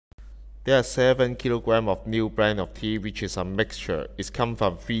There are 7 kilograms of new brand of tea, which is a mixture. It's come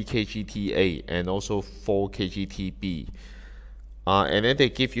from 3 kg TA and also 4 kg TB. And then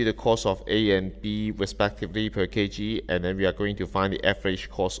they give you the cost of A and B respectively per kg, and then we are going to find the average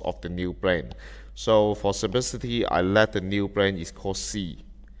cost of the new brand. So for simplicity, I let the new brand is called C.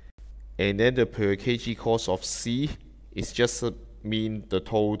 And then the per kg cost of C is just mean the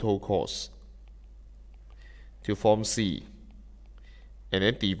total cost to form C, and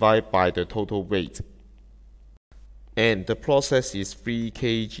then divide by the total weight. And the process is 3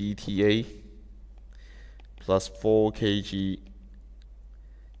 kg TA plus 4 kg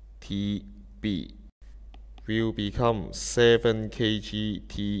TB will become 7 kg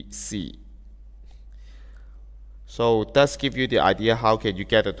TC. So that's give you the idea how can you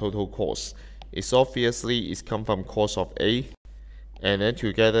get the total cost. It's obviously come from cost of A and then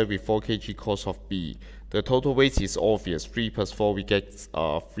together with 4 kg cost of B. The total weight is obvious. 3 plus 4 we get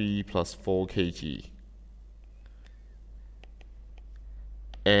 3 plus 4 kg.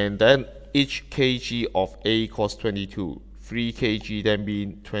 And then each kg of A costs 22. 3 kg then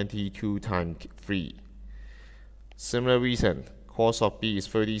mean 22 times 3. Similar reason, cost of B is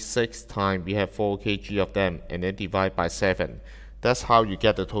 36 times we have 4 kg of them and then divide by 7. That's how you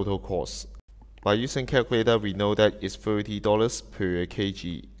get the total cost. By using calculator, we know that it's $30 per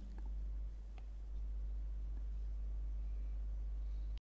kg.